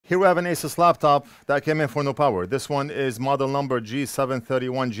Here we have an ASUS laptop that came in for no power. This one is model number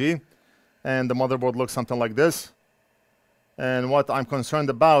G731G, and the motherboard looks something like this. And what I'm concerned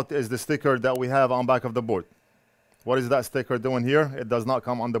about is the sticker that we have on back of the board. What is that sticker doing here? It does not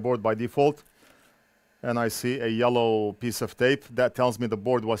come on the board by default. And I see a yellow piece of tape that tells me the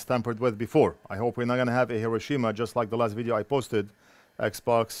board was tampered with before. I hope we're not going to have a Hiroshima just like the last video I posted,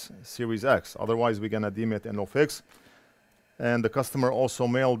 Xbox Series X. Otherwise, we're going to deem it a no fix. And the customer also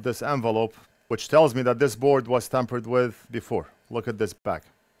mailed this envelope, which tells me that this board was tampered with before. Look at this back.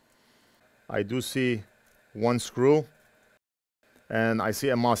 I do see one screw, and I see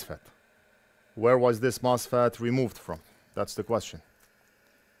a MOSFET. Where was this MOSFET removed from? That's the question.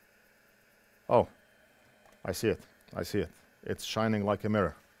 Oh, I see it. I see it. It's shining like a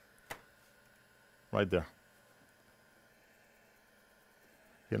mirror. Right there.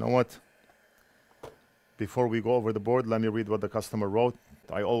 You know what? Before we go over the board, let me read what the customer wrote.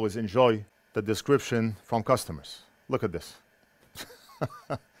 I always enjoy the description from customers. Look at this.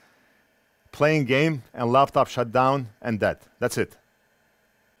 Playing game and laptop shut down and dead. That's it.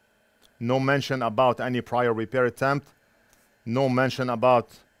 No mention about any prior repair attempt. No mention about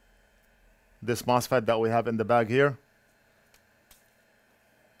this MOSFET that we have in the bag here.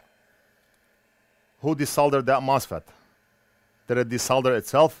 Who desoldered that MOSFET? Did it desolder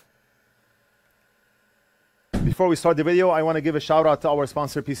itself? Before we start the video, I want to give a shout out to our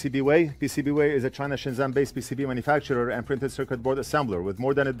sponsor PCBWay. PCBWay is a China Shenzhen-based PCB manufacturer and printed circuit board assembler with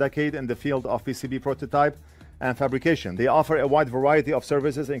more than a decade in the field of PCB prototype and fabrication. They offer a wide variety of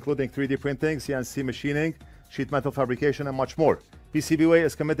services including 3D printing, CNC machining, sheet metal fabrication, and much more. PCBWay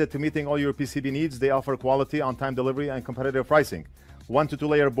is committed to meeting all your PCB needs. They offer quality, on-time delivery, and competitive pricing. 1 to 2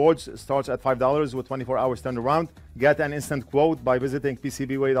 layer boards starts at $5 with 24 hours turnaround. Get an instant quote by visiting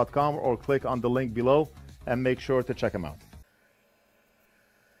PCBWay.com or click on the link below and make sure to check them out.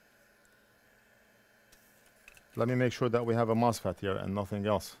 Let me make sure that we have a MOSFET here and nothing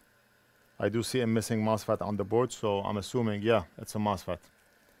else. I do see a missing MOSFET on the board, so I'm assuming, yeah, it's a MOSFET.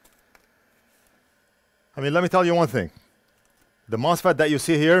 I mean, let me tell you one thing. The MOSFET that you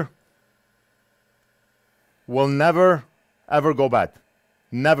see here will never, ever go bad.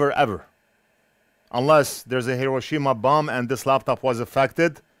 Never, ever. Unless there's a Hiroshima bomb and this laptop was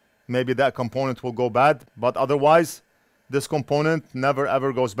affected, maybe that component will go bad. But otherwise, this component never,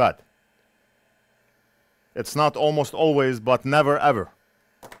 ever goes bad. It's not almost always, but never, ever.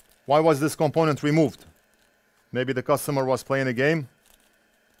 Why was this component removed? Maybe the customer was playing a game,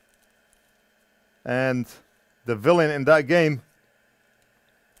 and the villain in that game,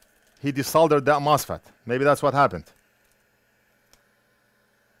 he desoldered that MOSFET. Maybe that's what happened.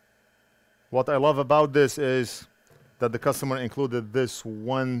 What I love about this is that the customer included this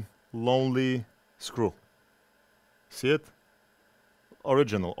one lonely screw. See it?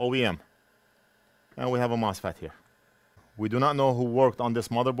 Original, OEM. And we have a MOSFET here. We do not know who worked on this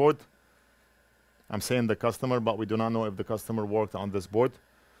motherboard. I'm saying the customer, but we do not know if the customer worked on this board.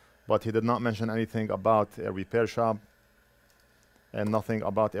 But he did not mention anything about a repair shop, and nothing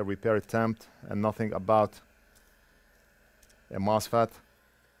about a repair attempt, and nothing about a MOSFET.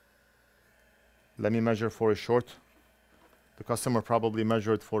 Let me measure for a short. The customer probably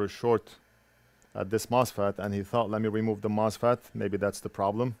measured for a short at this MOSFET, and he thought, let me remove the MOSFET. Maybe that's the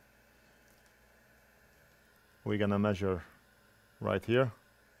problem. We're gonna measure right here.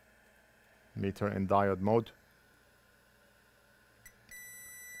 Meter in diode mode.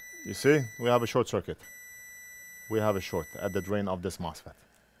 You see, we have a short circuit. We have a short at the drain of this MOSFET.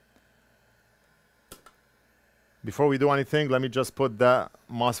 Before we do anything, let me just put that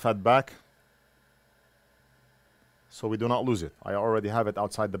MOSFET back so we do not lose it. I already have it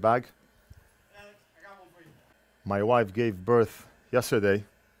outside the bag. Alex, I got one for you. My wife gave birth yesterday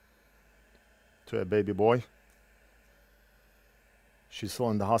to a baby boy. She's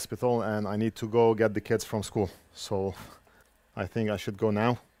still in the hospital and I need to go get the kids from school. So I think I should go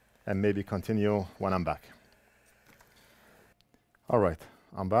now and maybe continue when I'm back. All right,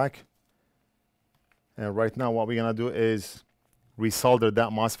 I'm back. And right now what we're gonna do is resolder that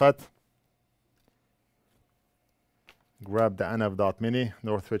MOSFET. Grab the NF.mini,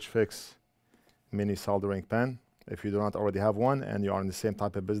 NorthridgeFix mini soldering pen. If you do not already have one and you are in the same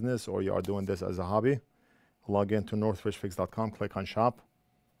type of business or you are doing this as a hobby, log into NorthridgeFix.com, click on shop,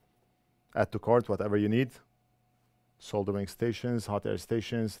 add to cart whatever you need. Soldering stations, hot air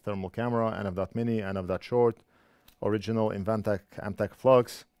stations, thermal camera, NF.mini, NF.short, original Inventec, Amtech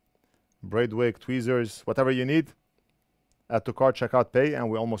Flux, braid wig, tweezers, whatever you need. Add to cart, check out, pay, and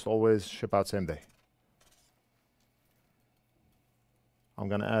we almost always ship out same day. I'm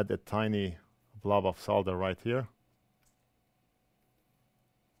gonna add a tiny blob of solder right here.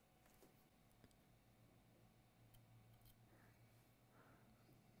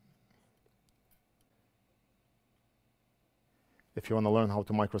 if you want to learn how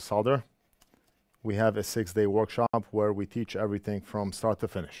to micro solder, we have a 6-day workshop where we teach everything from start to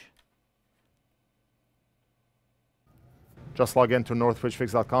finish. Just log into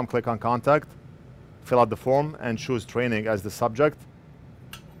NorthridgeFix.com, click on contact, fill out the form, and choose training as the subject.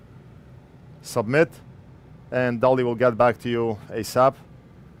 Submit, and Dolly will get back to you ASAP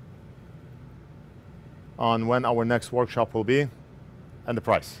on when our next workshop will be and the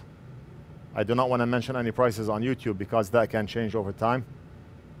price. I do not want to mention any prices on YouTube because that can change over time.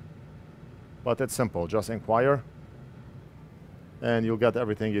 But it's simple, just inquire and you'll get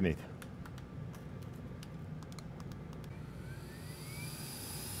everything you need.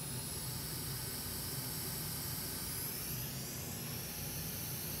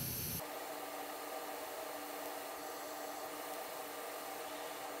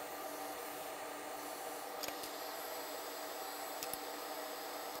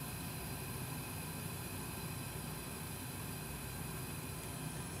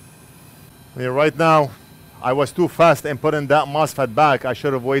 I mean, right now, I was too fast in putting that MOSFET back. I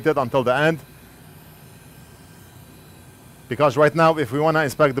should have waited until the end. Because right now, if we want to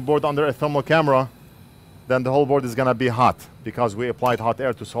inspect the board under a thermal camera, then the whole board is going to be hot because we applied hot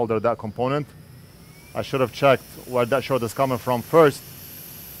air to solder that component. I should have checked where that short is coming from first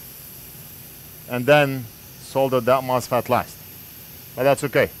and then soldered that MOSFET last. But that's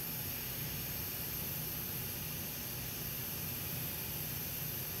okay.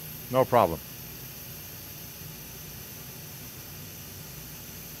 No problem.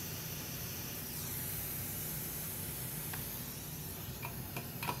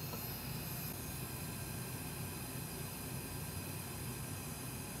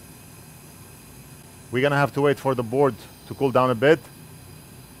 We're going to have to wait for the board to cool down a bit.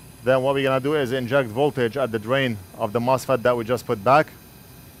 Then what we're going to do is inject voltage at the drain of the MOSFET that we just put back.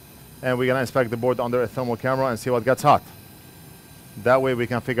 And we're going to inspect the board under a thermal camera and see what gets hot. That way we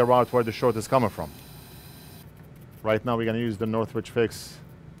can figure out where the short is coming from. Right now we're going to use the NorthridgeFix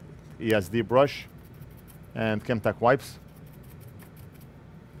ESD brush and Amtech wipes,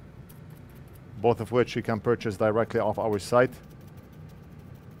 both of which you can purchase directly off our site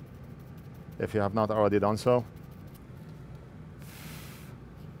if you have not already done so.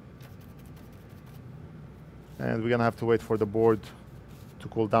 And we're going to have to wait for the board to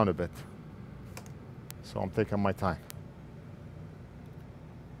cool down a bit. So I'm taking my time.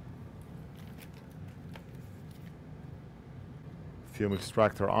 Fume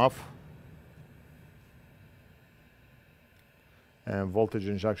extractor off. And voltage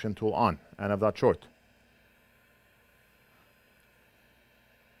injection tool on. And of that short.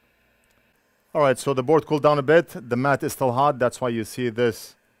 Alright, so the board cooled down a bit. The mat is still hot. That's why you see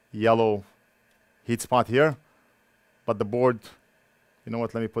this yellow heat spot here. But the board, you know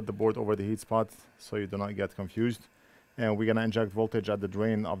what, let me put the board over the heat spot so you do not get confused. And we're going to inject voltage at the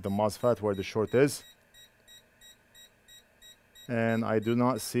drain of the MOSFET where the short is. And I do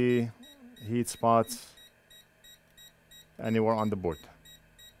not see heat spots anywhere on the board.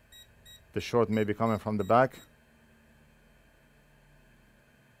 The short may be coming from the back.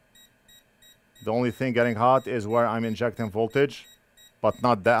 The only thing getting hot is where I'm injecting voltage, but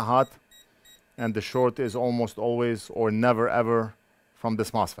not that hot. And the short is almost always or never ever from this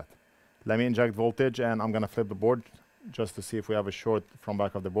MOSFET. Let me inject voltage and I'm going to flip the board just to see if we have a short from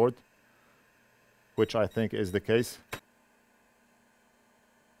back of the board, which I think is the case.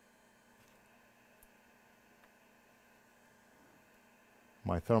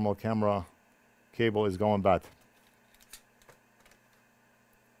 My thermal camera cable is going bad.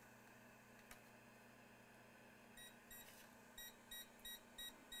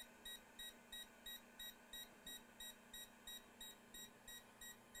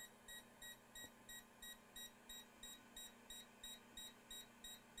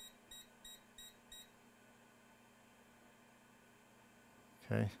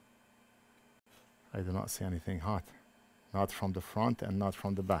 Okay. I do not see anything hot. Not from the front and not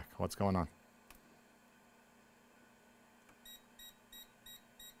from the back. What's going on?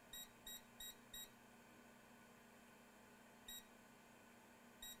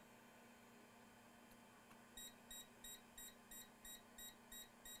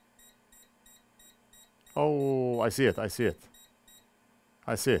 Oh, I see it. I see it.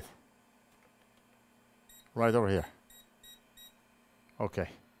 I see it. Right over here. Okay.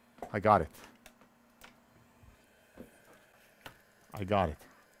 I got it. I got it.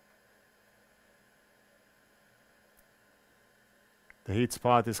 The heat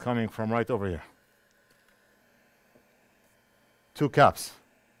spot is coming from right over here. 2 caps.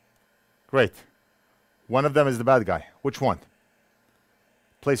 Great. One of them is the bad guy. Which one?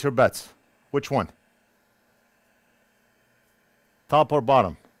 Place your bets. Which one? Top or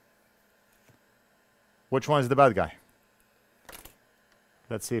bottom? Which one is the bad guy?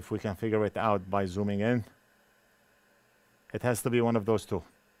 Let's see if we can figure it out by zooming in. It has to be one of those two.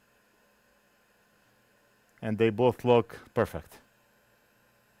 And they both look perfect.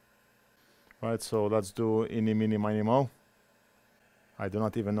 Right, so let's do Eeny, Meeny, Miny, Mo. I do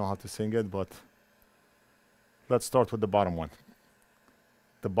not even know how to sing it, but let's start with the bottom one.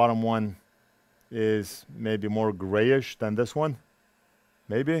 The bottom one is maybe more grayish than this one.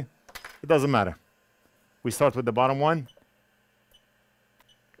 Maybe. It doesn't matter. We start with the bottom one.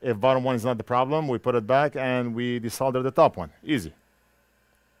 If bottom one is not the problem, we put it back and we desolder the top one. Easy.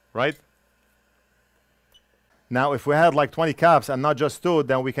 Right? Now, if we had like 20 caps and not just 2,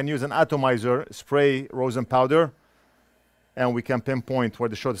 then we can use an atomizer, spray rosin powder, and we can pinpoint where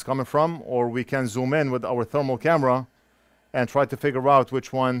the short is coming from, or we can zoom in with our thermal camera and try to figure out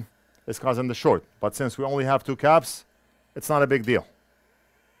which one is causing the short. But since we only have 2 caps, it's not a big deal.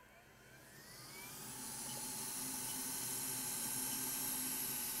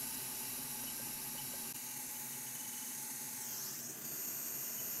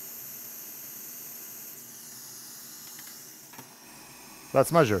 Let's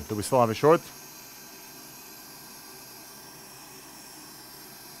measure. Do we still have a short?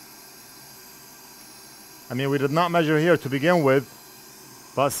 I mean, we did not measure here to begin with,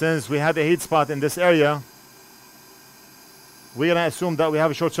 but since we had a heat spot in this area, we're going to assume that we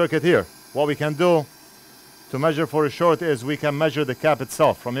have a short circuit here. What we can do to measure for a short is we can measure the cap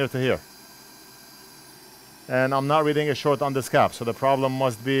itself from here to here. And I'm not reading a short on this cap, so the problem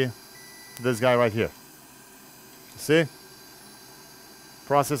must be this guy right here. See?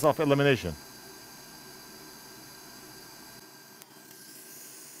 Process of elimination.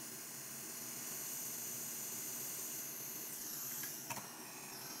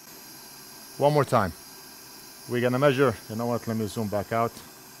 One more time. We're gonna measure. You know what? Let me zoom back out.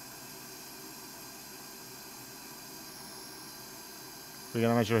 We're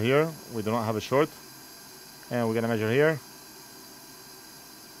gonna measure here. We do not have a short. And we're gonna measure here.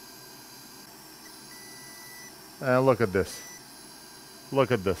 And look at this. Look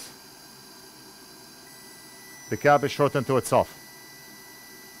at this. The cap is shortened to itself.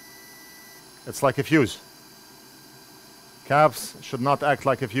 It's like a fuse. Caps should not act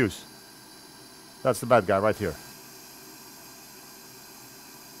like a fuse. That's the bad guy right here.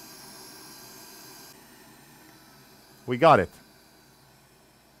 We got it.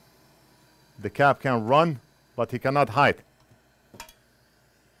 The cap can run, but he cannot hide.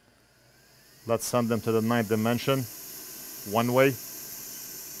 Let's send them to the 9th dimension. One way.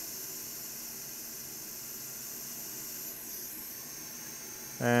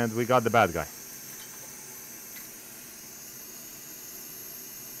 And we got the bad guy.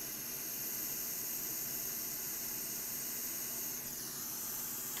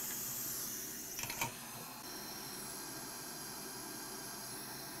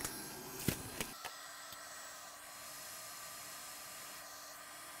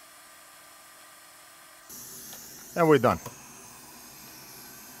 And we're done.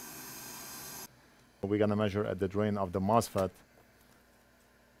 We're gonna measure at the drain of the MOSFET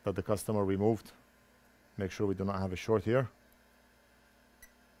that the customer removed. Make sure we do not have a short here.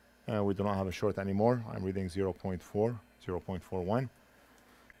 And we do not have a short anymore. I'm reading 0.4, 0.41.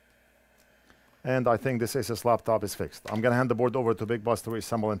 And I think this ASUS laptop is fixed. I'm gonna hand the board over to Big Boss to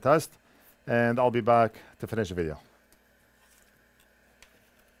reassemble and test, and I'll be back to finish the video.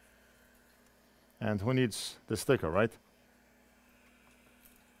 And who needs the sticker, right?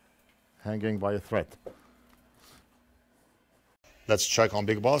 Hanging by a thread. Let's check on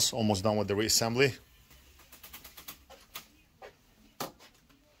Big Boss. Almost done with the reassembly.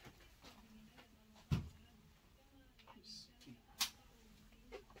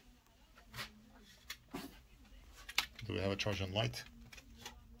 Do we have a charge on light?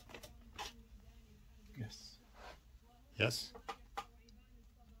 Yes. Yes?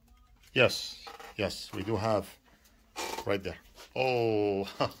 Yes. Yes, we do have right there. Oh,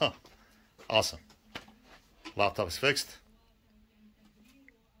 awesome. Laptop is fixed.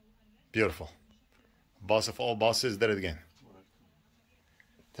 Beautiful. Boss of all bosses did it again.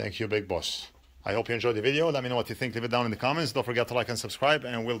 Thank you, Big Boss. I hope you enjoyed the video. Let me know what you think. Leave it down in the comments. Don't forget to like and subscribe,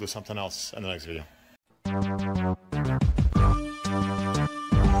 and we'll do something else in the next video.